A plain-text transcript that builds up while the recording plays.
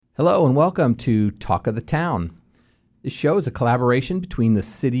Hello and welcome to Talk of the Town. This show is a collaboration between the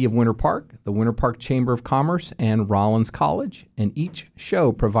City of Winter Park, the Winter Park Chamber of Commerce, and Rollins College, and each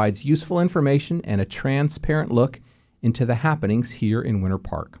show provides useful information and a transparent look into the happenings here in Winter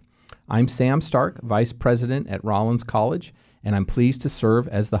Park. I'm Sam Stark, Vice President at Rollins College, and I'm pleased to serve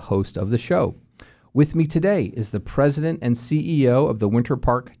as the host of the show. With me today is the President and CEO of the Winter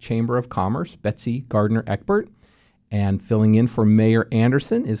Park Chamber of Commerce, Betsy Gardner-Eckbert, and filling in for Mayor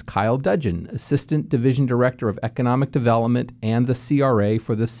Anderson is Kyle Dudgeon, Assistant Division Director of Economic Development and the CRA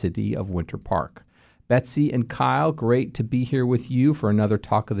for the City of Winter Park. Betsy and Kyle, great to be here with you for another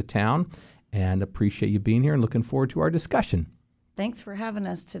Talk of the Town, and appreciate you being here and looking forward to our discussion. Thanks for having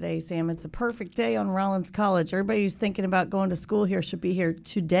us today, Sam. It's a perfect day on Rollins College. Everybody who's thinking about going to school here should be here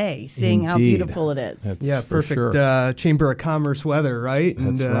today, seeing how beautiful it is. That's perfect sure. Chamber of Commerce weather, right?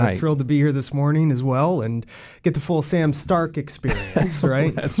 That's and right. Thrilled to be here this morning as well and get the full Sam Stark experience,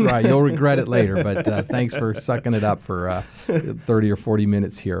 right? That's right. You'll regret it later, but thanks for sucking it up for 30 or 40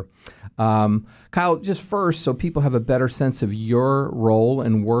 minutes here. Kyle, just first, so people have a better sense of your role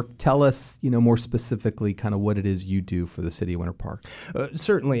and work, tell us, more specifically kind of what it is you do for the City of Winter Park.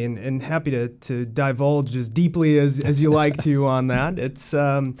 Certainly, and happy to divulge as deeply as you like to on that. It's,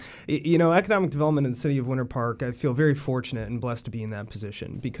 economic development in the City of Winter Park, I feel very fortunate and blessed to be in that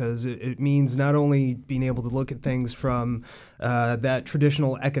position because it means not only being able to look at things from that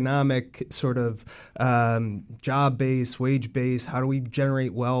traditional economic sort of job base, wage base, how do we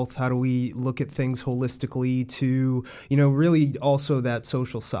generate wealth, how do we look at things holistically to, really also that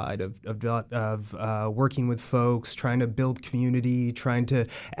social side of working with folks, trying to build community, trying to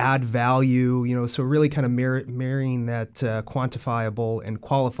add value, so really kind of marrying that quantifiable and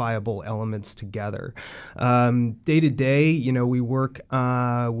qualifiable elements together. Day to day, we work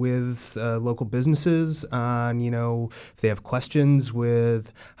with local businesses on, if they have questions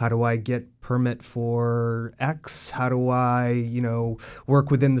with how do I get permit for X? How do I,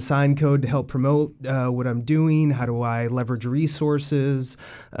 work within the sign code to help promote what I'm doing? How do I leverage resources?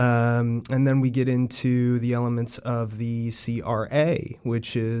 And then we get into the elements of the CRA,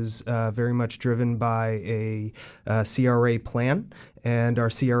 which is very much driven by a CRA plan and our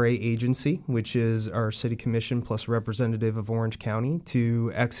CRA agency, which is our city commission plus representative of Orange County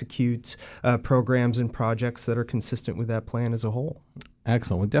to execute programs and projects that are consistent with that plan as a whole.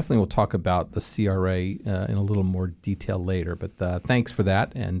 Excellent. We definitely will talk about the CRA in a little more detail later, but thanks for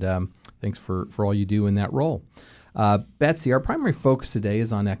that, and thanks for all you do in that role. Betsy, our primary focus today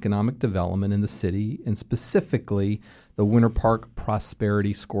is on economic development in the city, and specifically the Winter Park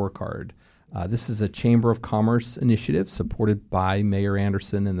Prosperity Scorecard. This is a Chamber of Commerce initiative supported by Mayor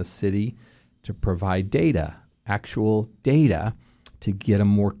Anderson and the city to provide data, actual data, to get a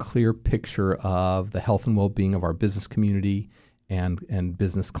more clear picture of the health and well-being of our business community and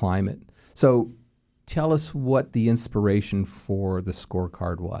business climate. So tell us what the inspiration for the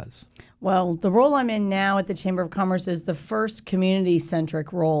scorecard was. Well, the role I'm in now at the Chamber of Commerce is the first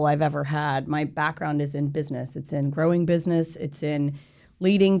community-centric role I've ever had. My background is in business. It's in growing business. It's in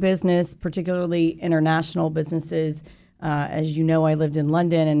leading business, particularly international businesses. As you know, I lived in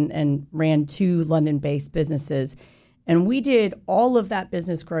London and ran 2 London-based businesses. And we did all of that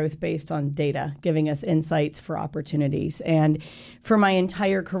business growth based on data, giving us insights for opportunities. And for my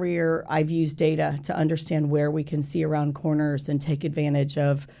entire career, I've used data to understand where we can see around corners and take advantage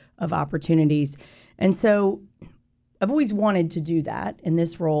of opportunities. And so I've always wanted to do that in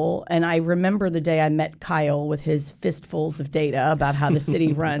this role. And I remember the day I met Kyle with his fistfuls of data about how the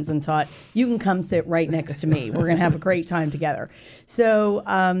city runs and thought, you can come sit right next to me. We're going to have a great time together. So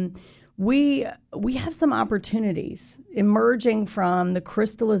we have some opportunities emerging from the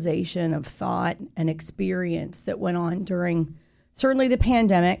crystallization of thought and experience that went on during certainly the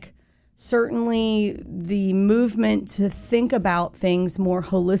pandemic, certainly the movement to think about things more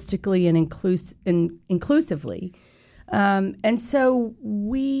holistically and inclusively. And so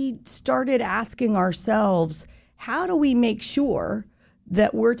we started asking ourselves, how do we make sure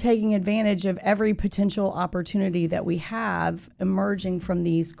that we're taking advantage of every potential opportunity that we have emerging from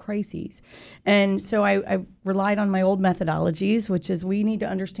these crises? And so I relied on my old methodologies, which is we need to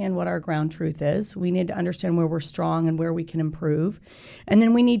understand what our ground truth is. We need to understand where we're strong and where we can improve. And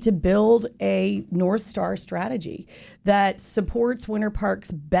then we need to build a North Star strategy that supports Winter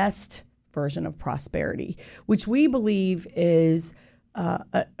Park's best version of prosperity, which we believe is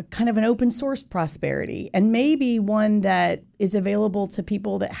a kind of an open source prosperity, and maybe one that is available to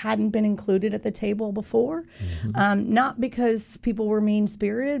people that hadn't been included at the table before. Not because people were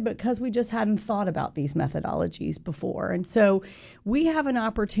mean-spirited, but because we just hadn't thought about these methodologies before. And so we have an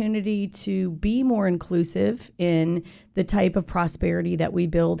opportunity to be more inclusive in the type of prosperity that we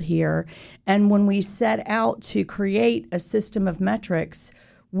build here. And when we set out to create a system of metrics,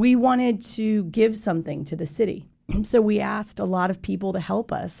 we wanted to give something to the city. So we asked a lot of people to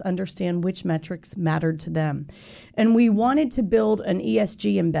help us understand which metrics mattered to them. And we wanted to build an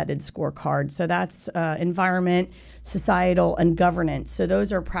ESG embedded scorecard. So that's environment, societal, and governance. So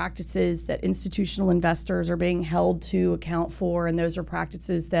those are practices that institutional investors are being held to account for, and those are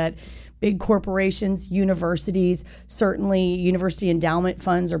practices that big corporations, universities, certainly university endowment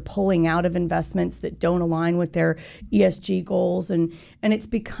funds are pulling out of investments that don't align with their ESG goals. And it's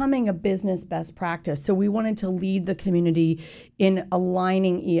becoming a business best practice. So we wanted to lead the community in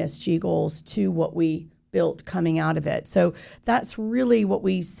aligning ESG goals to what we built coming out of it. So that's really what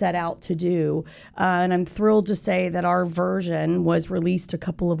we set out to do. And I'm thrilled to say that our version was released a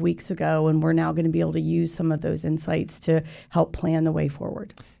couple of weeks ago, and we're now going to be able to use some of those insights to help plan the way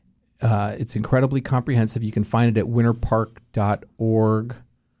forward. It's incredibly comprehensive. You can find it at winterpark.org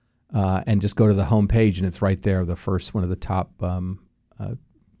and just go to the homepage, and it's right there. The first one of the top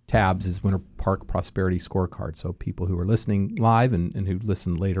tabs is Winter Park Prosperity Scorecard. So people who are listening live and who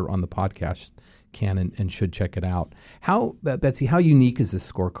listen later on the podcast can and should check it out. Betsy, how unique is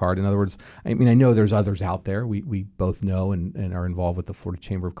this scorecard? In other words, I mean, I know there's others out there. We both know and are involved with the Florida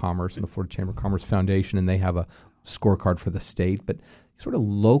Chamber of Commerce and the Florida Chamber of Commerce Foundation, and they have a scorecard for the state. But sort of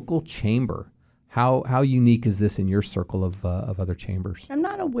local chamber, how unique is this in your circle of other chambers? I'm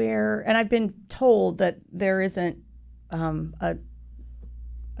not aware, and I've been told that there isn't an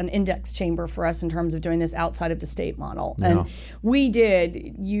index chamber for us in terms of doing this outside of the state model. No. And we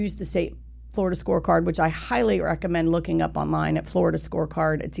did use the state Florida Scorecard, which I highly recommend looking up online at Florida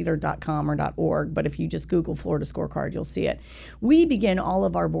Scorecard. It's either .com or .org, but if you just Google Florida Scorecard, you'll see it. We begin all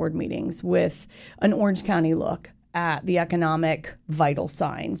of our board meetings with an Orange County look at the economic vital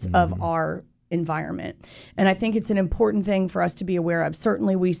signs of our environment. And I think it's an important thing for us to be aware of.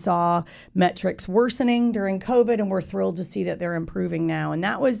 Certainly we saw metrics worsening during COVID, and we're thrilled to see that they're improving now. And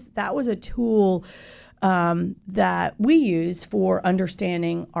that was a tool that we use for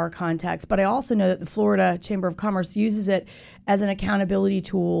understanding our context. But I also know that the Florida Chamber of Commerce uses it as an accountability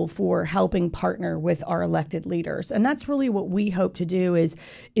tool for helping partner with our elected leaders. And that's really what we hope to do is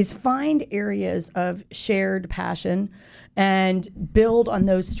find areas of shared passion and build on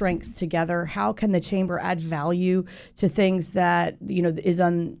those strengths together. How can the chamber add value to things that is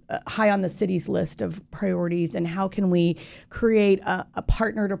high on the city's list of priorities, and how can we create a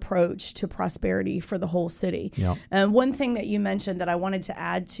partnered approach to prosperity for the whole city? Yep. And one thing that you mentioned that I wanted to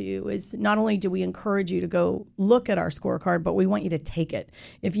add to is not only do we encourage you to go look at our scorecard, but we want you to take it.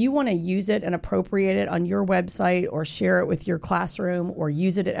 If you want to use it and appropriate it on your website or share it with your classroom or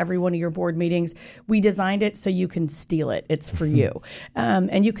use it at every one of your board meetings, we designed it so you can steal it. It's for you.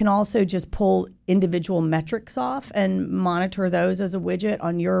 And you can also just pull individual metrics off and monitor those as a widget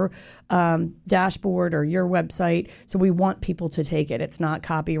on your dashboard or your website. So we want people to take it. It's not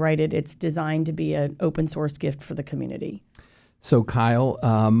copyrighted. It's designed to be an open source gift for the community. So Kyle,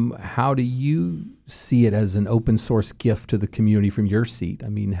 how do you see it as an open source gift to the community from your seat? I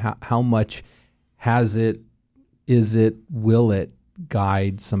mean, how much will it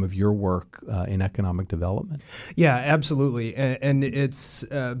guide some of your work in economic development? Yeah, absolutely. And it's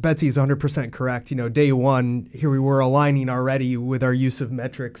Betsy's 100% correct. Day one, here we were aligning already with our use of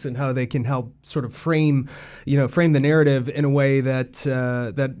metrics and how they can help sort of frame the narrative in a way that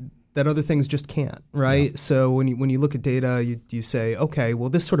other things just can't, right? Yeah. So when you look at data, you say, okay, well,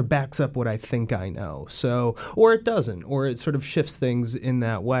 this sort of backs up what I think I know. So, or it doesn't, or it sort of shifts things in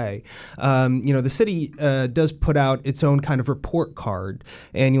that way. The city does put out its own kind of report card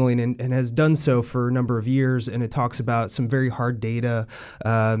annually and has done so for a number of years. And it talks about some very hard data.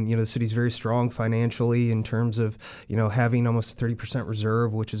 The city's very strong financially in terms of, having almost a 30%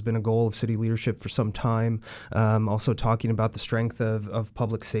 reserve, which has been a goal of city leadership for some time. Also talking about the strength of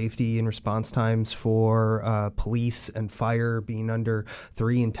public safety and response times for police and fire being under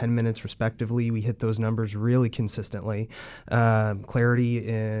 3 and 10 minutes respectively. We hit those numbers really consistently. Clarity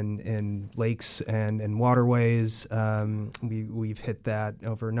in lakes and waterways, we've hit that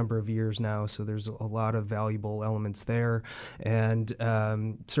over a number of years now, so there's a lot of valuable elements there. And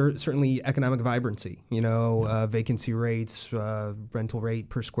certainly economic vibrancy, vacancy rates, rental rate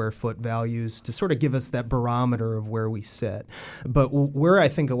per square foot values to sort of give us that barometer of where we sit. But where I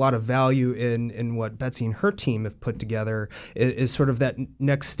think a lot lot of value in what Betsy and her team have put together is sort of that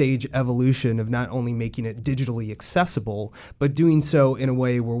next stage evolution of not only making it digitally accessible, but doing so in a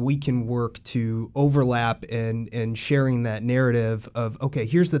way where we can work to overlap and sharing that narrative of, okay,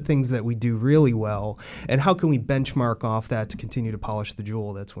 here's the things that we do really well, and how can we benchmark off that to continue to polish the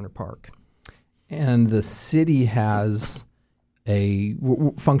jewel that's Winter Park. And the city has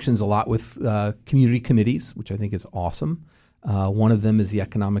functions a lot with community committees, which I think is awesome. One of them is the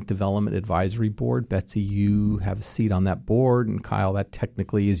Economic Development Advisory Board. Betsy, you have a seat on that board, and Kyle, that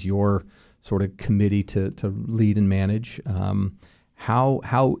technically is your sort of committee to lead and manage. How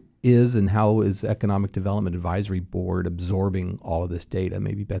is Economic Development Advisory Board absorbing all of this data?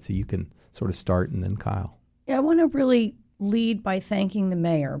 Maybe Betsy, you can sort of start, and then Kyle. Yeah, I want to really lead by thanking the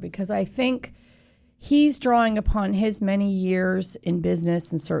mayor, because I think he's drawing upon his many years in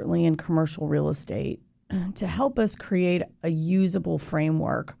business and certainly in commercial real estate to help us create a usable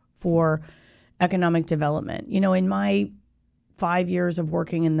framework for economic development. You know, in my 5 years of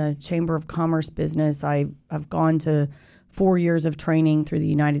working in the Chamber of Commerce business, I've gone to 4 years of training through the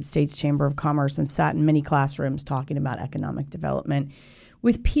United States Chamber of Commerce and sat in many classrooms talking about economic development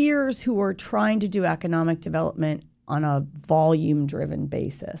with peers who are trying to do economic development on a volume-driven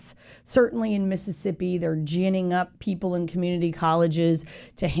basis. Certainly in Mississippi, they're ginning up people in community colleges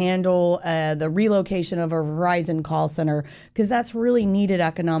to handle the relocation of a Verizon call center, because that's really needed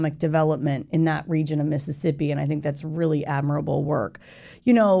economic development in that region of Mississippi, and I think that's really admirable work.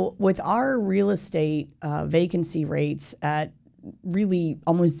 You know, with our real estate vacancy rates at really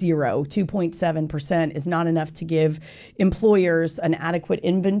almost zero, 2.7% is not enough to give employers an adequate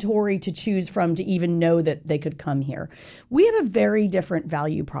inventory to choose from to even know that they could come here. We have a very different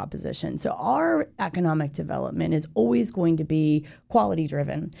value proposition. So our economic development is always going to be quality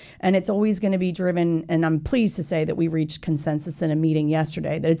driven, and it's always going to be driven, and I'm pleased to say that we reached consensus in a meeting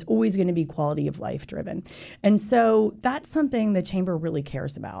yesterday, that it's always going to be quality of life driven. And so that's something the Chamber really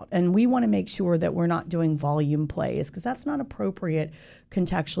cares about. And we want to make sure that we're not doing volume plays, because that's not appropriate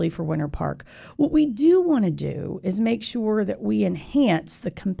contextually for Winter Park. What we do want to do is make sure that we enhance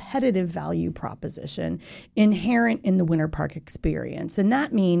the competitive value proposition inherent in the Winter Park experience. And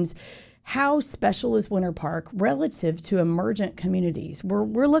that means, how special is Winter Park relative to emergent communities?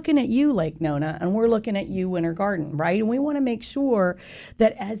 We're looking at you, Lake Nona, and we're looking at you, Winter Garden, right? And we want to make sure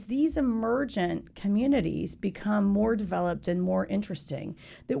that as these emergent communities become more developed and more interesting,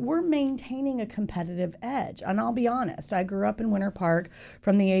 that we're maintaining a competitive edge. And I'll be honest, I grew up in Winter Park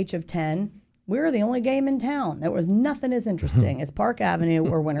from the age of 10. We were the only game in town. There was nothing as interesting as Park Avenue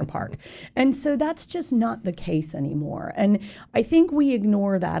or Winter Park. And so that's just not the case anymore. And I think we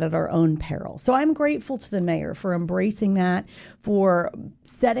ignore that at our own peril. So I'm grateful to the mayor for embracing that, for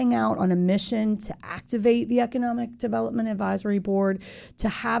setting out on a mission to activate the Economic Development Advisory Board, to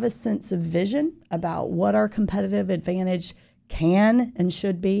have a sense of vision about what our competitive advantage can and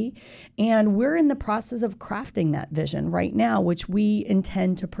should be. And we're in the process of crafting that vision right now, which we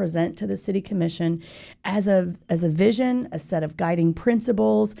intend to present to the City Commission as a vision, a set of guiding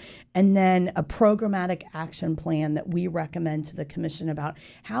principles, and then a programmatic action plan that we recommend to the Commission about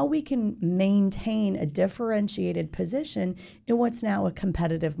how we can maintain a differentiated position in what's now a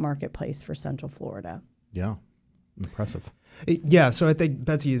competitive marketplace for Central Florida. Yeah, impressive. Yeah, so I think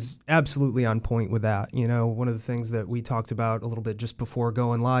Betsy is absolutely on point with that. You know, one of the things that we talked about a little bit just before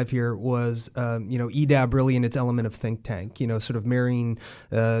going live here was, EDAB really in its element of think tank, sort of marrying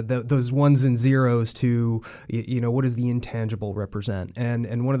those ones and zeros to, what does the intangible represent?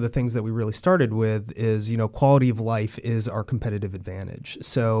 And one of the things that we really started with is, quality of life is our competitive advantage.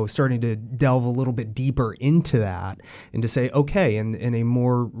 So starting to delve a little bit deeper into that and to say, okay, in a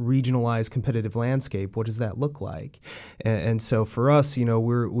more regionalized competitive landscape, what does that look like? And so for us,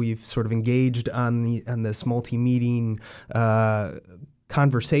 we've sort of engaged on this multi-meeting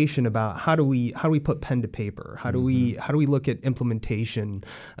conversation about how do we put pen to paper? How do we look at implementation?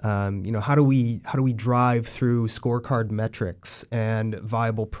 How do we drive through scorecard metrics and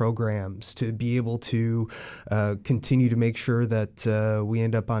viable programs to be able to continue to make sure that we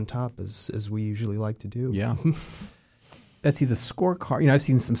end up on top as we usually like to do? Yeah. Betsy, the scorecard, I've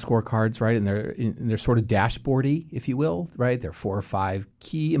seen some scorecards, right? And they're sort of dashboardy, if you will, right? They're 4 or 5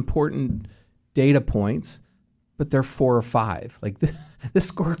 key important data points, but they're 4 or 5. Like this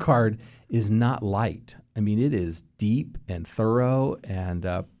scorecard is not light. I mean, it is deep and thorough, and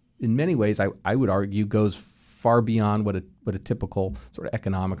in many ways, I would argue goes far beyond what a typical sort of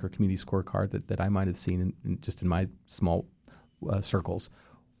economic or community scorecard that I might have seen in my small circles.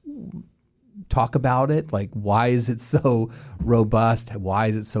 Talk about it. Like, why is it so robust? Why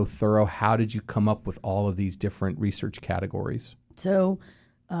is it so thorough? How did you come up with all of these different research categories? So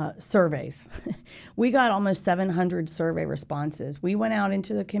surveys. We got almost 700 survey responses. We went out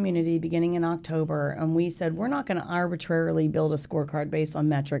into the community beginning in October and we said, we're not going to arbitrarily build a scorecard based on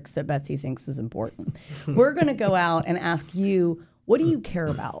metrics that Betsy thinks is important. We're going to go out and ask you, what do you care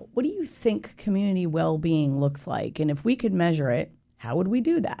about? What do you think community well-being looks like? And if we could measure it, how would we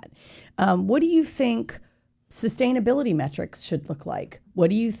do that? What do you think sustainability metrics should look like? What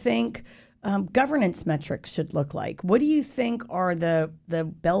do you think governance metrics should look like? What do you think are the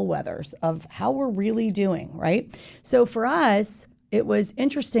bellwethers of how we're really doing, right? So for us, it was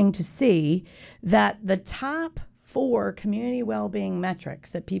interesting to see that the top 4 community well-being metrics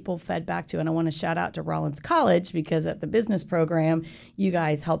that people fed back to, and I want to shout out to Rollins College because at the business program, you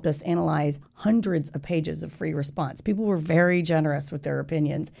guys helped us analyze hundreds of pages of free response. People were very generous with their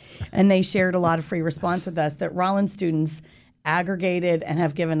opinions, and they shared a lot of free response with us that Rollins students aggregated and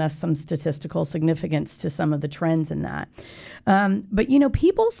have given us some statistical significance to some of the trends in that. But,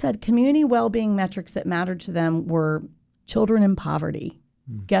 people said community well-being metrics that mattered to them were children in poverty.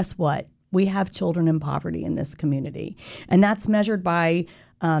 Guess what? We have children in poverty in this community. And that's measured by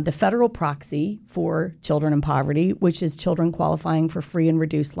the federal proxy for children in poverty, which is children qualifying for free and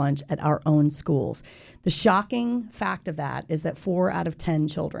reduced lunch at our own schools. The shocking fact of that is that 4 out of 10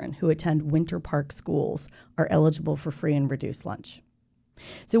 children who attend Winter Park schools are eligible for free and reduced lunch.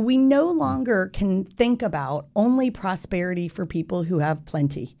 So we no longer can think about only prosperity for people who have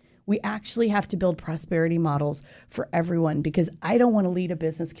plenty. We actually have to build prosperity models for everyone because I don't want to lead a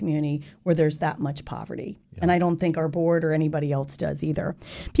business community where there's that much poverty. Yeah. And I don't think our board or anybody else does either.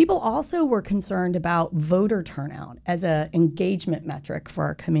 People also were concerned about voter turnout as an engagement metric for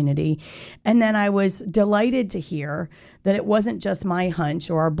our community. And then I was delighted to hear that it wasn't just my hunch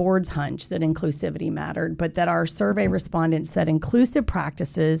or our board's hunch that inclusivity mattered, but that our survey respondents said inclusive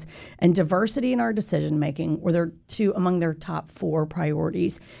practices and diversity in our decision making were among their top 4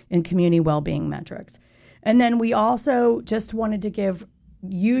 priorities in community well-being metrics. And then we also just wanted to give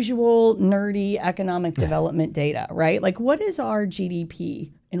usual nerdy economic development data, right? Like, what is our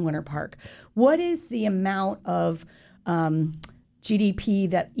GDP in Winter Park? What is the amount of GDP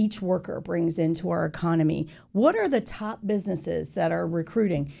that each worker brings into our economy? What are the top businesses that are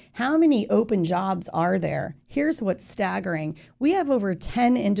recruiting? How many open jobs are there? Here's what's staggering. We have over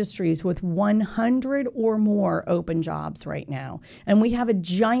 10 industries with 100 or more open jobs right now. And we have a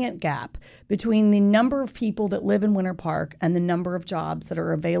giant gap between the number of people that live in Winter Park and the number of jobs that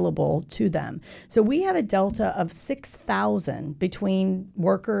are available to them. So we have a delta of 6,000 between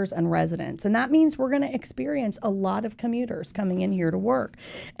workers and residents. And that means we're going to experience a lot of commuters coming in here to work.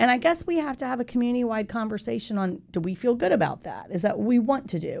 And I guess we have to have a community-wide conversation on, do we feel good about that? Is that what we want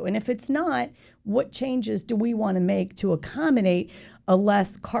to do? And if it's not, what changes do we want to make to accommodate a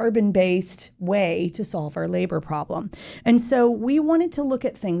less carbon-based way to solve our labor problem? And so we wanted to look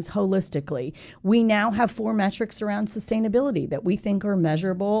at things holistically. We now have 4 metrics around sustainability that we think are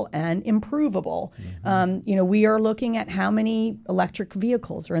measurable and improvable. Mm-hmm. We are looking at how many electric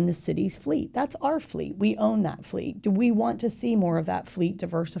vehicles are in the city's fleet. That's our fleet. We own that fleet. Do we want to see more of that fleet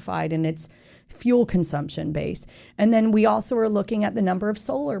diversified in its fuel consumption base? And then we also are looking at the number of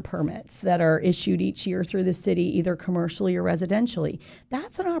solar permits that are issued each year through the city, either commercially or residentially.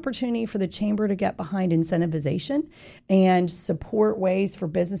 That's an opportunity for the chamber to get behind incentivization and support ways for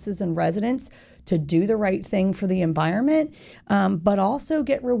businesses and residents to do the right thing for the environment, but also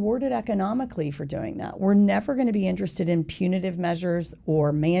get rewarded economically for doing that. We're never going to be interested in punitive measures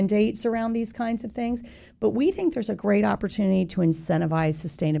or mandates around these kinds of things, but we think there's a great opportunity to incentivize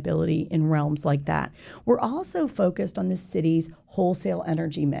sustainability in realms like that. We're also focused on the city's wholesale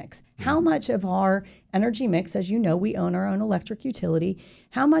energy mix. How much of our energy mix, as you know, we own our own electric utility,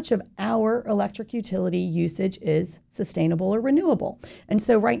 how much of our electric utility usage is sustainable or renewable? And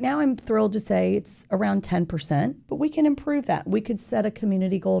so right now I'm thrilled to say it's around 10%, but we can improve that. We could set a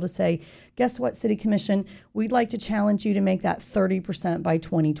community goal to say, guess what, City Commission, we'd like to challenge you to make that 30% by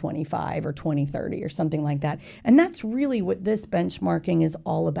 2025 or 2030 or something like that. And that's really what this benchmarking is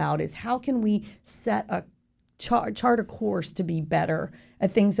all about, is how can we set a chart a course to be better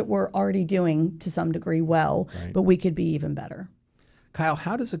at things that we're already doing to some degree well, right, but we could be even better. Kyle,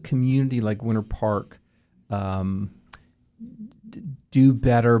 how does a community like Winter Park do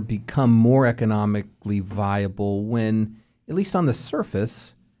better, become more economically viable when, at least on the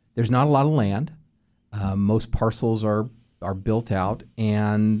surface, there's not a lot of land, most parcels are built out,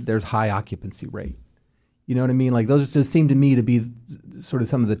 and there's high occupancy rate? You know what I mean? Like, those just seem to me to be sort of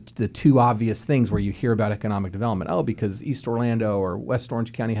some of the 2 obvious things where you hear about economic development. Oh, because East Orlando or West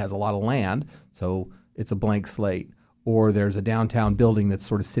Orange County has a lot of land, so it's a blank slate. Or there's a downtown building that's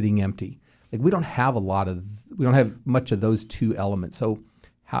sort of sitting empty. Like, we don't have much of those 2 elements. So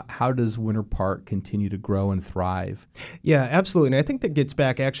how does Winter Park continue to grow and thrive? Yeah, absolutely. And I think that gets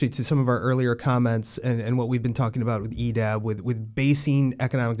back actually to some of our earlier comments and what we've been talking about with EDAB, with basing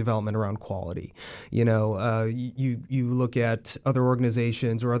economic development around quality. You look at other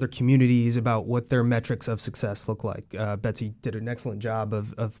organizations or other communities about what their metrics of success look like. Betsy did an excellent job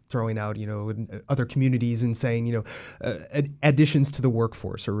of throwing out, other communities and saying, additions to the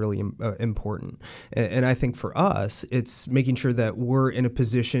workforce are really important. And I think for us, it's making sure that we're in a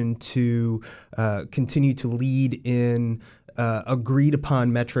position to continue to lead in agreed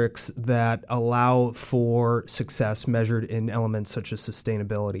upon metrics that allow for success measured in elements such as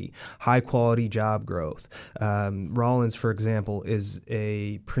sustainability, high quality job growth. Rollins, for example, is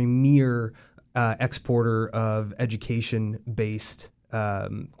a premier exporter of education-based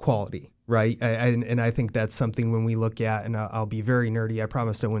quality. Right. And I think that's something when we look at, and I'll be very nerdy, I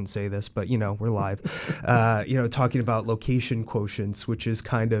promised I wouldn't say this, but, we're live, talking about location quotients, which is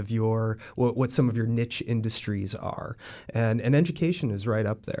kind of what some of your niche industries are. And education is right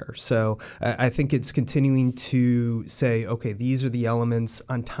up there. So I think it's continuing to say, okay, these are the elements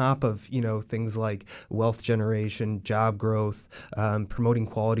on top of, things like wealth generation, job growth, promoting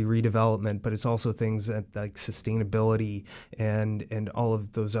quality redevelopment, but it's also things like sustainability and all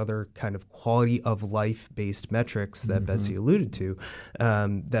of those other kind of quality of life based metrics that Betsy alluded to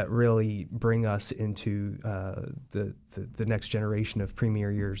that really bring us into the next generation of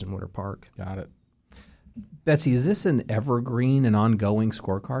premier years in Winter Park. Got it. Betsy, is this an evergreen and ongoing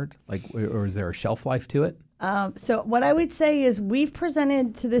scorecard? Or is there a shelf life to it? So what I would say is we've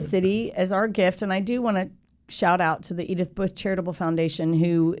presented to the city as our gift, and I do want to shout out to the Edith Bush Charitable Foundation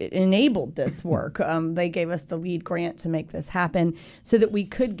who enabled this work. They gave us the lead grant to make this happen so that we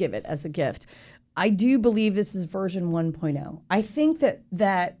could give it as a gift. I do believe this is version 1.0. I think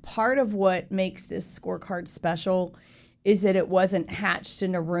that part of what makes this scorecard special is that it wasn't hatched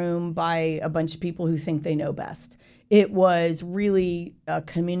in a room by a bunch of people who think they know best. It was really a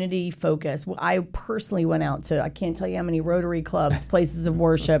community focus. I personally went out to, I can't tell you how many Rotary clubs, places of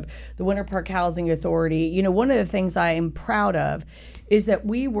worship, the Winter Park Housing Authority. One of the things I am proud of is that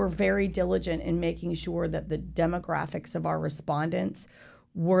we were very diligent in making sure that the demographics of our respondents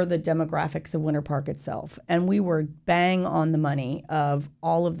were the demographics of Winter Park itself. And we were bang on the money of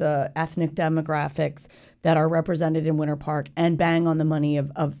all of the ethnic demographics that are represented in Winter Park and bang on the money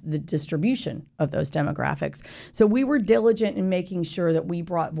of the distribution of those demographics. So we were diligent in making sure that we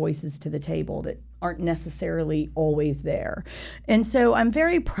brought voices to the table that aren't necessarily always there. And so I'm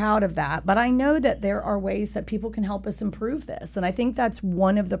very proud of that, but I know that there are ways that people can help us improve this. And I think that's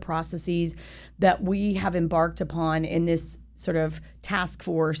one of the processes that we have embarked upon in this sort of task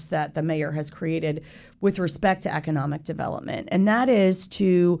force that the mayor has created with respect to economic development. And that is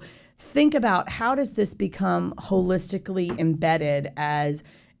to think about how does this become holistically embedded as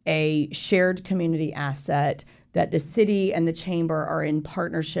a shared community asset that the city and the chamber are in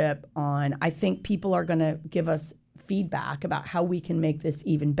partnership on. I think people are going to give us feedback about how we can make this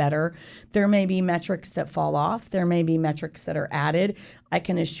even better. There may be metrics that fall off. There may be metrics that are added. I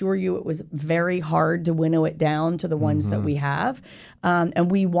can assure you it was very hard to winnow it down to the ones that we have.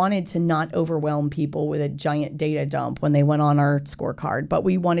 And we wanted to not overwhelm people with a giant data dump when they went on our scorecard, but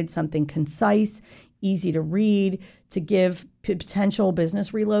we wanted something concise, easy to read, to give potential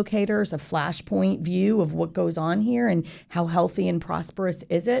business relocators a flashpoint view of what goes on here and how healthy and prosperous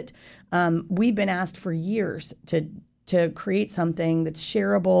is it. We've been asked for years to create something that's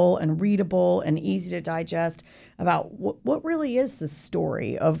shareable and readable and easy to digest about what really is the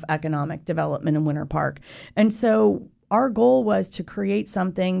story of economic development in Winter Park. And so our goal was to create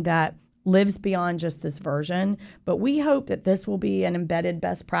something that lives beyond just this version, but we hope that this will be an embedded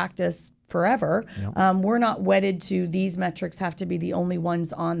best practice forever. Yep. We're not wedded to these metrics have to be the only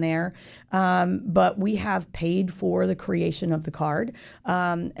ones on there, but we have paid for the creation of the card.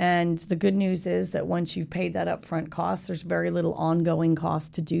 And the good news is that once you've paid that upfront cost, there's very little ongoing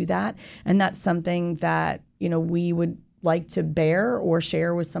cost to do that. And that's something that, we would like to bear or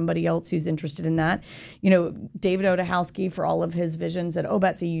share with somebody else who's interested in that. David Odahowski, for all of his visions, said,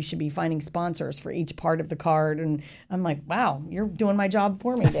 Betsy, you should be finding sponsors for each part of the card. And I'm like, wow, you're doing my job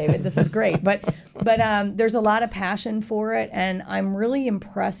for me, David. This is great. But there's a lot of passion for it. And I'm really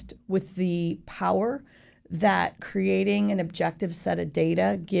impressed with the power that creating an objective set of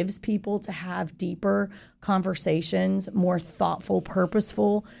data gives people to have deeper conversations, more thoughtful,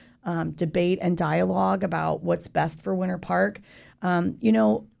 debate and dialogue about what's best for Winter Park. One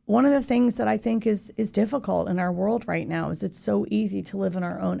one of the things that I think is difficult in our world right now is it's so easy to live in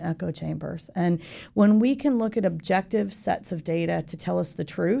our own echo chambers. And when we can look at objective sets of data to tell us the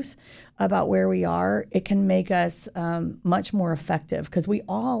truth about where we are, it can make us much more effective, because we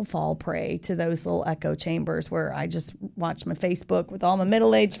all fall prey to those little echo chambers where I just watch my Facebook with all my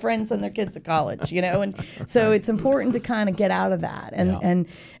middle-aged friends and their kids at college, and so it's important to kind of get out of that and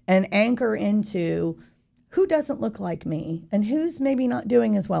anchor into who doesn't look like me and who's maybe not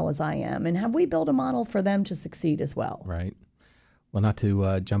doing as well as I am, and have we built a model for them to succeed as well? Right. Well, not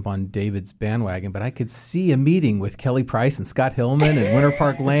to jump on David's bandwagon, but I could see a meeting with Kelly Price and Scott Hillman and Winter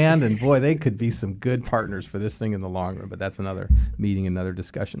Park Land, and boy, they could be some good partners for this thing in the long run, but that's another meeting, another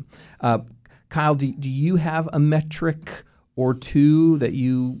discussion. Kyle, do you have a metric or two that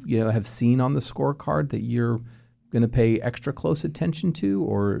you have seen on the scorecard that you're going to pay extra close attention to?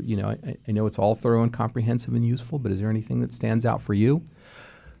 Or, I know it's all thorough and comprehensive and useful, but is there anything that stands out for you?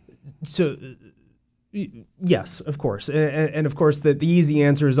 So, yes, of course. And of course, the easy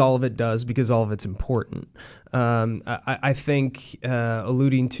answer is all of it does, because all of it's important. I think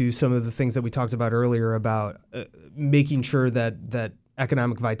alluding to some of the things that we talked about earlier about making sure that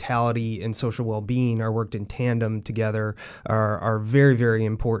economic vitality and social well-being are worked in tandem together are very, very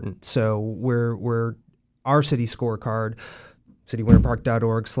important. So we're our city scorecard,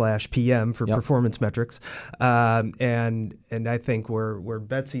 citywinterpark.org/PM for performance metrics. And I think where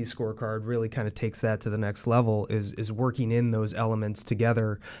Betsy's scorecard really kind of takes that to the next level is working in those elements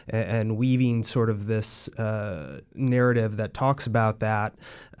together and weaving sort of this narrative that talks about that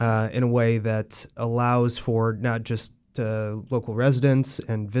in a way that allows for not just local residents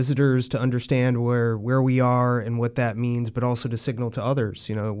and visitors to understand where we are and what that means, but also to signal to others,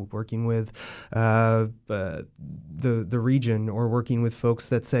 working with the region, or working with folks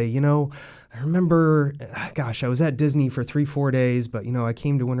that say, I remember, I was at Disney for 3-4 days, but, I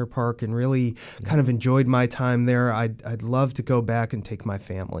came to Winter Park and really kind of enjoyed my time there. I'd love to go back and take my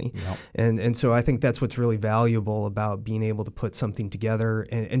family. Yep. And so I think that's what's really valuable about being able to put something together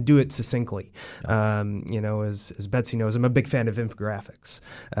and do it succinctly. Yep. As Betsy knows, I'm a big fan of infographics.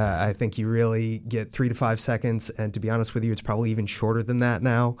 I think you really get 3 to 5 seconds, and to be honest with you, it's probably even shorter than that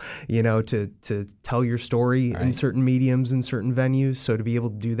now, to tell your story in certain mediums and certain venues. So to be able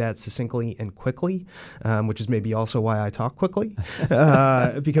to do that succinctly and quickly, which is maybe also why I talk quickly,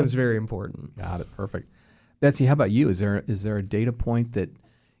 it becomes very important. Got it. Perfect. Betsy, how about you? Is there a data point that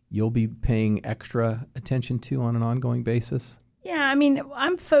you'll be paying extra attention to on an ongoing basis? Yeah,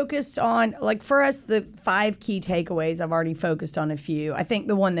 I'm focused on, for us, the 5 key takeaways. I've already focused on a few. I think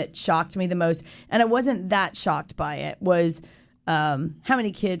the one that shocked me the most, and I wasn't that shocked by it, was how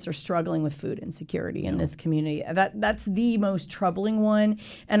many kids are struggling with food insecurity in this community. That's the most troubling one.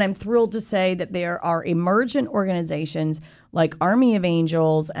 And I'm thrilled to say that there are emergent organizations like Army of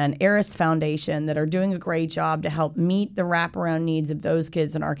Angels and Eris Foundation that are doing a great job to help meet the wraparound needs of those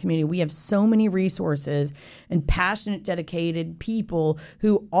kids in our community. We have so many resources and passionate, dedicated people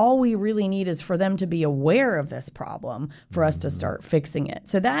who all we really need is for them to be aware of this problem for us to start fixing it.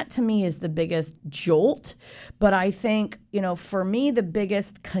 So that to me is the biggest jolt. But I think, for me, the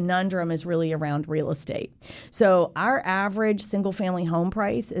biggest conundrum is really around real estate. So our average single family home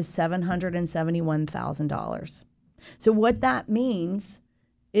price is $771,000. So what that means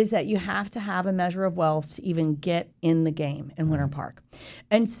is that you have to have a measure of wealth to even get in the game in Winter Park.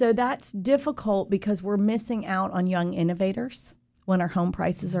 And so that's difficult because we're missing out on young innovators when our home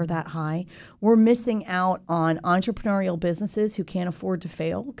prices are that high. We're missing out on entrepreneurial businesses who can't afford to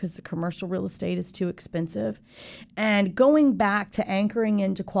fail because the commercial real estate is too expensive. And going back to anchoring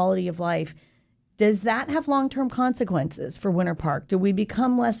into quality of life, does that have long-term consequences for Winter Park? Do we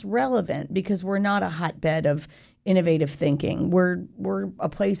become less relevant because we're not a hotbed of innovative thinking? We're a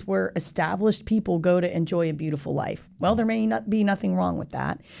place where established people go to enjoy a beautiful life. Well, there may not be nothing wrong with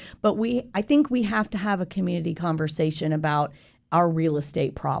that, but I think we have to have a community conversation about our real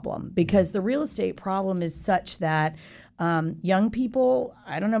estate problem, because the real estate problem is such that young people,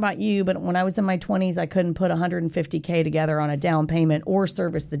 I don't know about you, but when I was in my 20s, I couldn't put $150K together on a down payment or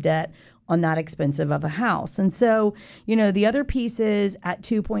service the debt on that expensive of a house. And so, the other piece is at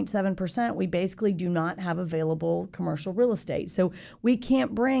 2.7%, we basically do not have available commercial real estate. So we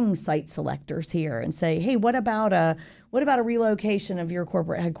can't bring site selectors here and say, hey, what about a relocation of your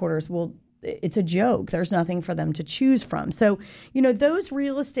corporate headquarters? Well, it's a joke. There's nothing for them to choose from. So, those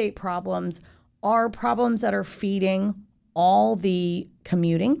real estate problems are problems that are feeding all the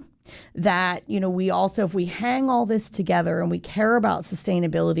commuting. That, we also, if we hang all this together and we care about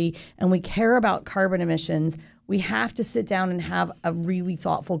sustainability and we care about carbon emissions, We have to sit down and have a really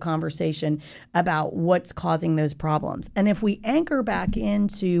thoughtful conversation about what's causing those problems. And if we anchor back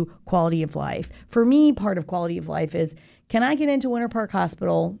into quality of life, for me, part of quality of life is, can I get into Winter Park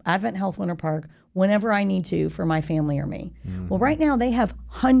Hospital, Advent Health Winter Park, whenever I need to for my family or me? Well, right now they have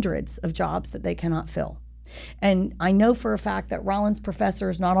hundreds of jobs that they cannot fill. And I know for a fact that Rollins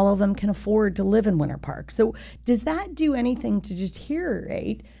professors, not all of them can afford to live in Winter Park. So does that do anything to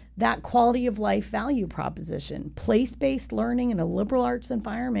deteriorate that quality of life value proposition? Place-based learning in a liberal arts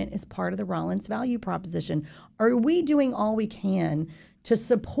environment is part of the Rollins value proposition. Are we doing all we can to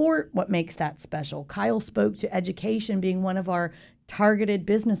support what makes that special? Kyle spoke to education being one of our targeted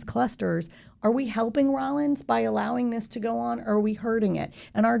business clusters. Are we helping Rollins by allowing this to go on, or are we hurting it?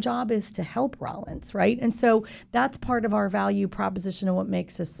 And our job is to help Rollins, right? And so that's part of our value proposition and what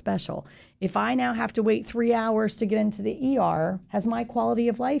makes us special. If I now have to wait 3 hours to get into the ER, has my quality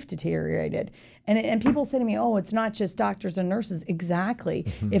of life deteriorated? And people say to me, oh, it's not just doctors and nurses. Exactly.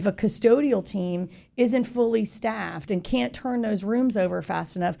 If a custodial team isn't fully staffed and can't turn those rooms over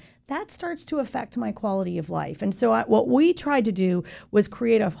fast enough, that starts to affect my quality of life. And so what we tried to do was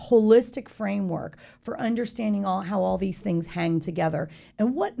create a holistic framework for understanding how all these things hang together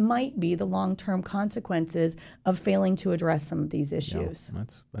and what might be the long-term consequences of failing to address some of these issues. Yeah,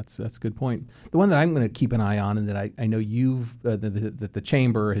 that's a good point. The one that I'm going to keep an eye on, and that I know that the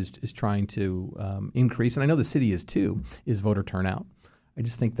chamber is trying to increase, and I know the city is too, is voter turnout. I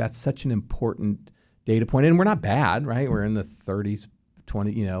just think that's such an important data point, and we're not bad, right? We're in the 30s.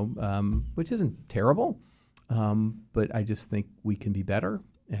 20, which isn't terrible, but I just think we can be better.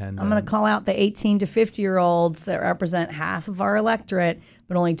 And I'm going to call out the 18 to 50-year-olds that represent half of our electorate,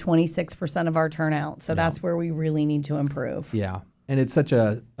 but only 26% of our turnout. So that's where we really need to improve. Yeah, and it's such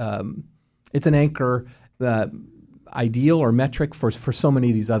it's an anchor ideal or metric for so many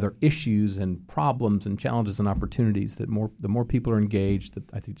of these other issues and problems and challenges and opportunities. That the more people are engaged,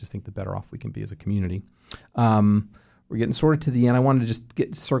 I think the better off we can be as a community. We're getting sort of to the end. I wanted to just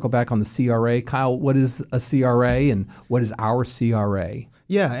circle back on the CRA. Kyle, what is a CRA and what is our CRA?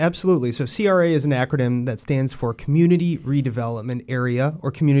 Yeah, absolutely. So CRA is an acronym that stands for Community Redevelopment Area or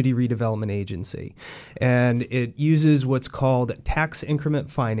Community Redevelopment Agency. And it uses what's called tax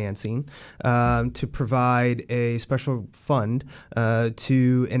increment financing to provide a special fund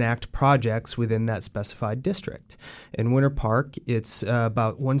to enact projects within that specified district. In Winter Park, it's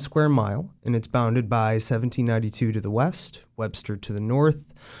about 1 square mile, and it's bounded by 1792 to the west, Webster to the north,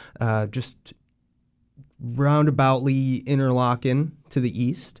 just roundaboutly interlocking to the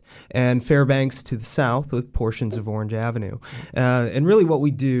east, and Fairbanks to the south with portions of Orange Avenue. And really what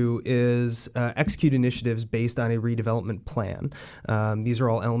we do is execute initiatives based on a redevelopment plan. These are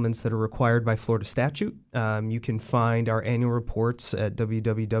all elements that are required by Florida statute. You can find our annual reports at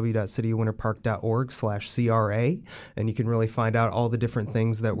www.citywinterpark.org/CRA, and you can really find out all the different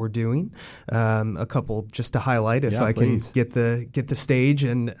things that we're doing. A couple just to highlight, if I can get the stage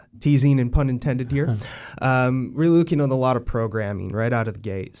and teasing and pun intended here. Really looking at a lot of programming right out of the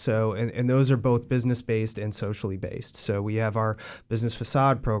gate. So, and those are both business-based and socially based. So we have our business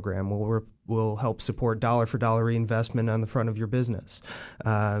facade program where we'll help support dollar-for-dollar reinvestment on the front of your business.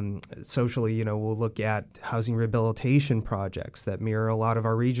 Socially, we'll look at housing rehabilitation projects that mirror a lot of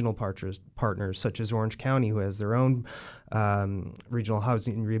our regional partners, such as Orange County, who has their own regional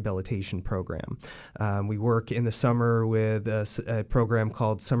housing rehabilitation program. We work in the summer with a program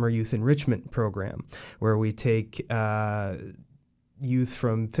called Summer Youth Enrichment Program, where we take youth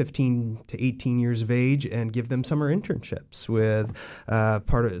from 15 to 18 years of age and give them summer internships with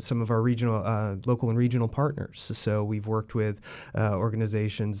part of some of our regional, local and regional partners. So we've worked with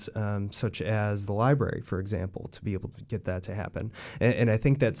organizations such as the library, for example, to be able to get that to happen. And I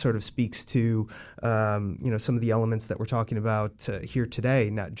think that sort of speaks to some of the elements that we're talking about here today,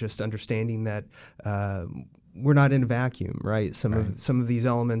 not just understanding that we're not in a vacuum, right? Some of these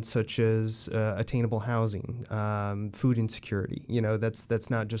elements, such as attainable housing, food insecurity, that's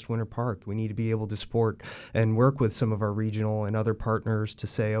not just Winter Park. We need to be able to support and work with some of our regional and other partners to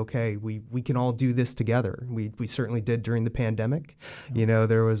say, okay, we can all do this together. We certainly did during the pandemic.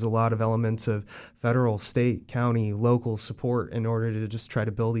 There was a lot of elements of federal, state, county, local support in order to just try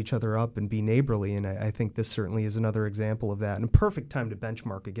to build each other up and be neighborly. And I think this certainly is another example of that, and a perfect time to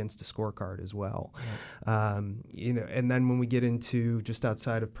benchmark against a scorecard as well. And then when we get into just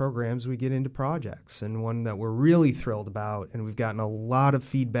outside of programs, we get into projects. And one that we're really thrilled about, and we've gotten a lot of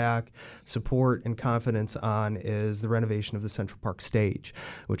feedback, support, and confidence on, is the renovation of the Central Park stage,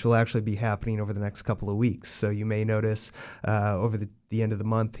 which will actually be happening over the next couple of weeks. So you may notice over the the end of the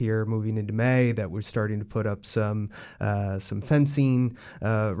month here, moving into May, that we're starting to put up some fencing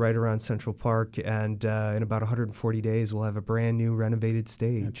right around Central Park, and in about 140 days we'll have a brand new renovated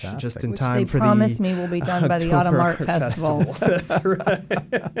stage, Fantastic. just in Which time they for promised the me will be done by the October Autumn Art Festival. That's right.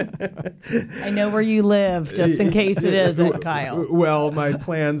 I know where you live, just in case it isn't, Kyle. Well, my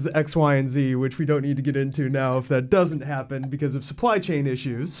plans X, Y, and Z, which we don't need to get into now if that doesn't happen because of supply chain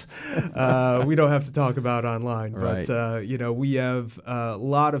issues, we don't have to talk about online. Right. But, we have a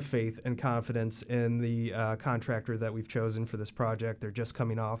lot of faith and confidence in the contractor that we've chosen for this project. They're just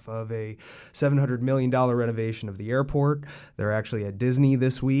coming off of a $700 million renovation of the airport. They're actually at Disney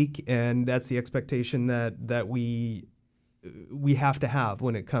this week, and that's the expectation that we have to have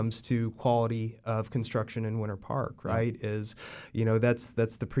when it comes to quality of construction in Winter Park, right? Is, that's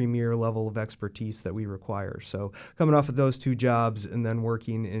the premier level of expertise that we require. So coming off of those two jobs and then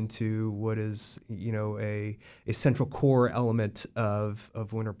working into what is, a central core element of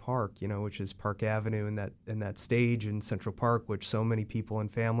Winter Park, which is Park Avenue and that stage in Central Park, which so many people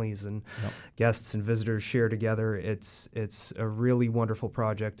and families and guests and visitors share together. It's a really wonderful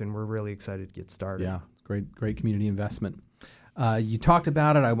project, and we're really excited to get started. Yeah, great community investment. You talked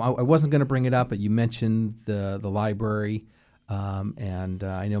about it. I wasn't going to bring it up, but you mentioned the library, and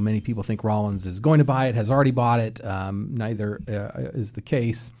I know many people think Rollins is going to buy it, has already bought it. Neither is the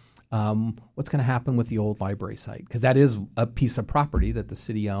case. What's going to happen with the old library site? Because that is a piece of property that the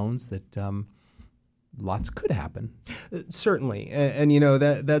city owns that lots could happen. Certainly. And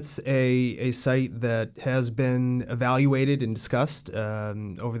that's a site that has been evaluated and discussed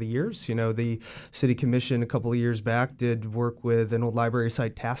over the years. The City Commission a couple of years back did work with an old library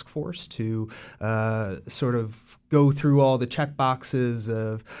site task force to sort of go through all the check boxes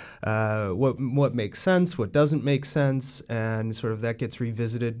of what makes sense, what doesn't make sense, and sort of that gets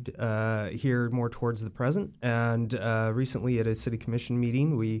revisited here more towards the present. And recently at a City Commission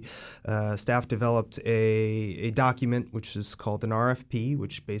meeting, staff developed a document which is called an RFP,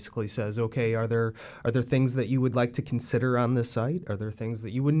 which basically says, okay, are there things that you would like to consider on this site? Are there things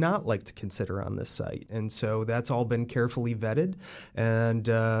that you would not like to consider on this site? And so that's all been carefully vetted, and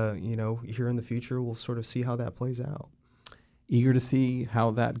here in the future we'll sort of see how that plays out. Eager to see how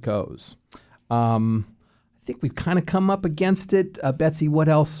that goes. I think we've kind of come up against it. Betsy, what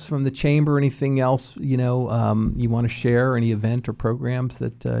else from the chamber? Anything else you want to share? Any event or programs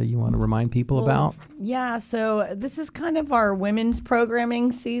that you want to remind people about? Yeah, so this is kind of our women's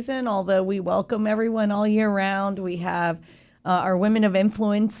programming season, although we welcome everyone all year round. We have our Women of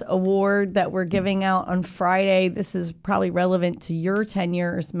Influence Award that we're giving out on Friday. This is probably relevant to your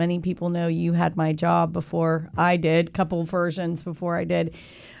tenures. Many people know you had my job before I did, couple versions before I did.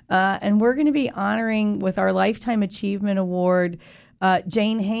 And we're going to be honoring with our Lifetime Achievement Award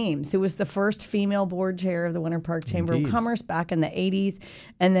Jane Hames, who was the first female board chair of the Winter Park Chamber of Commerce back in the 80s.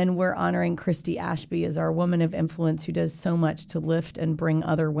 And then we're honoring Christy Ashby as our Woman of Influence, who does so much to lift and bring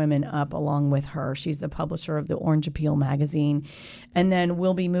other women up along with her. She's the publisher of the Orange Appeal magazine. And then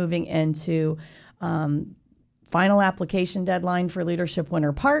we'll be moving into final application deadline for Leadership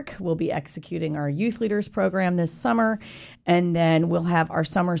Winter Park. We'll be executing our Youth Leaders program this summer. And then we'll have our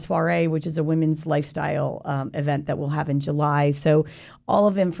Summer Soiree, which is a women's lifestyle event that we'll have in July. So all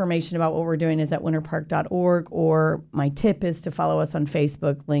of the information about what we're doing is at winterpark.org, or my tip is to follow us on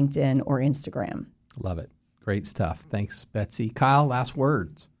Facebook, LinkedIn, or Instagram. Love it. Great stuff. Thanks, Betsy. Kyle, last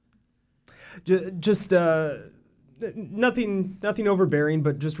words. Just nothing overbearing,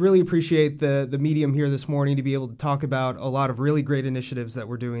 but just really appreciate the medium here this morning to be able to talk about a lot of really great initiatives that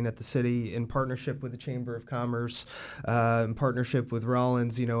we're doing at the city in partnership with the Chamber of Commerce, in partnership with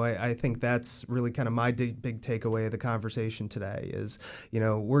Rollins. I think that's really kind of my big takeaway of the conversation today is,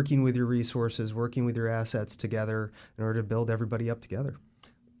 working with your resources, working with your assets together in order to build everybody up together.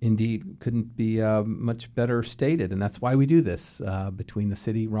 Indeed, couldn't be much better stated, and that's why we do this between the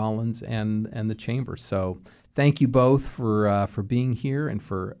city, Rollins, and the chamber. So thank you both for being here and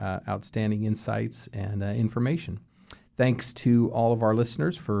for outstanding insights and information. Thanks to all of our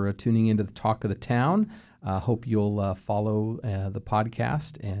listeners for tuning into the Talk of the Town. Hope you'll follow the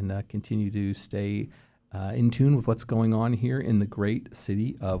podcast and continue to stay in tune with what's going on here in the great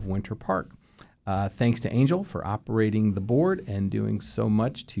city of Winter Park. Thanks to Angel for operating the board and doing so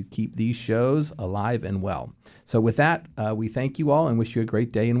much to keep these shows alive and well. So with that, we thank you all and wish you a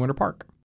great day in Winter Park.